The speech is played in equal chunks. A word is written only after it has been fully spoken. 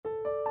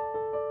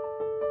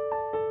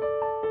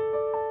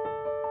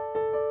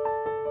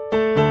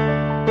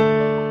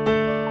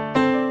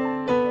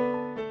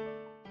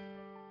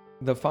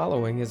The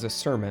following is a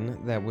sermon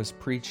that was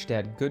preached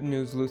at Good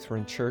News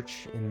Lutheran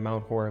Church in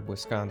Mount Horeb,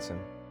 Wisconsin.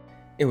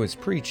 It was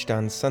preached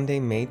on Sunday,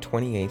 May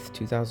 28,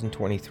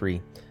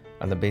 2023,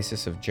 on the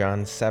basis of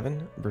John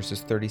 7,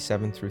 verses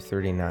 37 through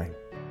 39.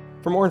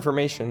 For more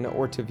information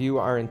or to view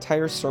our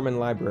entire sermon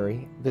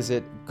library,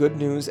 visit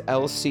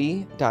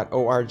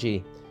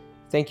goodnewslc.org.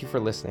 Thank you for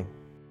listening.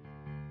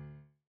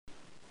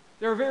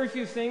 There are very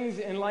few things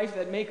in life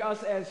that make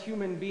us as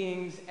human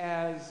beings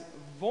as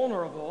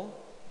vulnerable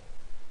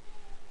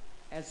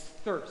as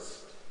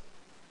thirst.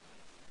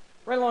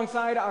 Right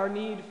alongside our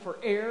need for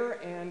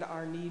air and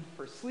our need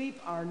for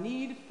sleep, our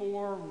need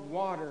for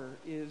water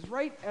is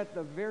right at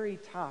the very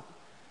top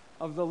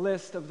of the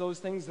list of those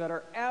things that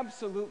are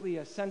absolutely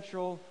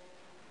essential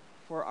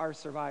for our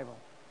survival.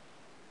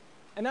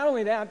 And not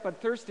only that,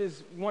 but thirst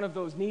is one of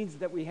those needs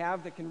that we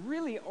have that can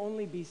really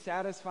only be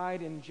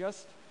satisfied in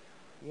just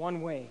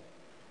one way.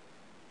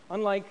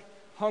 Unlike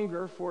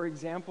hunger, for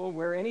example,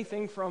 where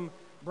anything from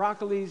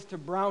broccolis to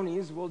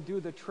brownies will do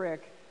the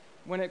trick,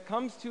 when it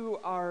comes to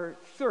our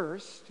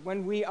thirst,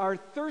 when we are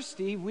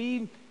thirsty,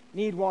 we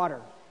need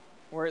water,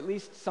 or at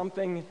least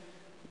something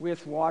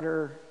with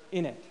water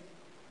in it.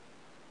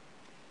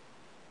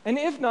 And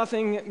if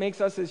nothing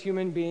makes us as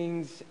human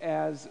beings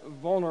as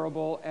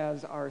vulnerable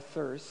as our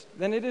thirst,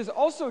 then it is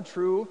also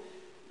true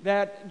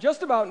that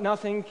just about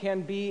nothing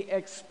can be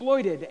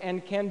exploited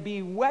and can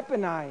be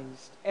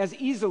weaponized as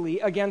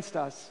easily against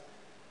us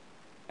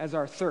as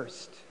our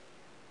thirst.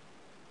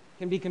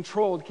 Can be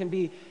controlled, can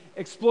be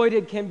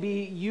exploited, can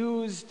be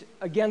used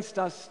against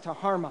us to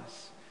harm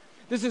us.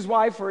 This is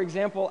why, for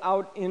example,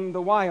 out in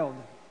the wild,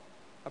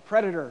 a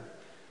predator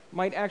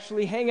might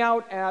actually hang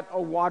out at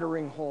a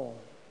watering hole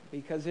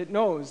because it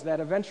knows that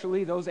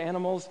eventually those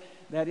animals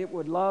that it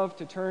would love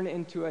to turn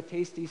into a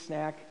tasty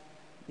snack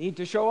need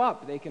to show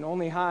up. They can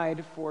only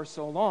hide for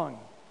so long.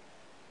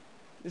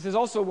 This is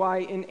also why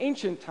in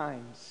ancient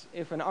times,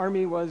 if an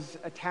army was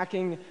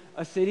attacking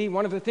a city,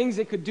 one of the things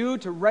it could do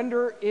to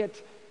render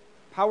it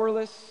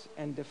powerless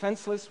and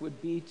defenseless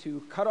would be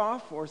to cut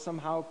off or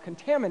somehow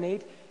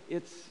contaminate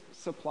its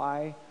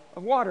supply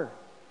of water.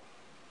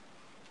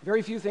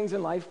 Very few things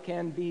in life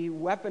can be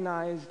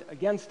weaponized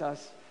against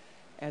us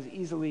as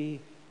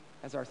easily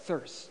as our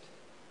thirst.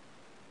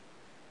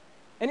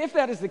 And if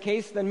that is the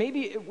case, then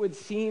maybe it would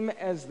seem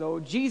as though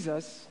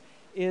Jesus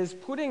is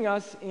putting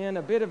us in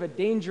a bit of a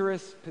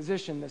dangerous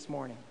position this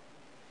morning.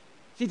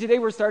 See, today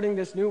we're starting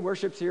this new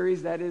worship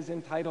series that is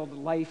entitled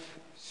Life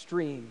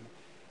Stream.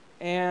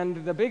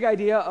 And the big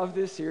idea of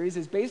this series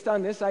is based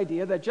on this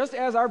idea that just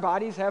as our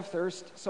bodies have thirst, so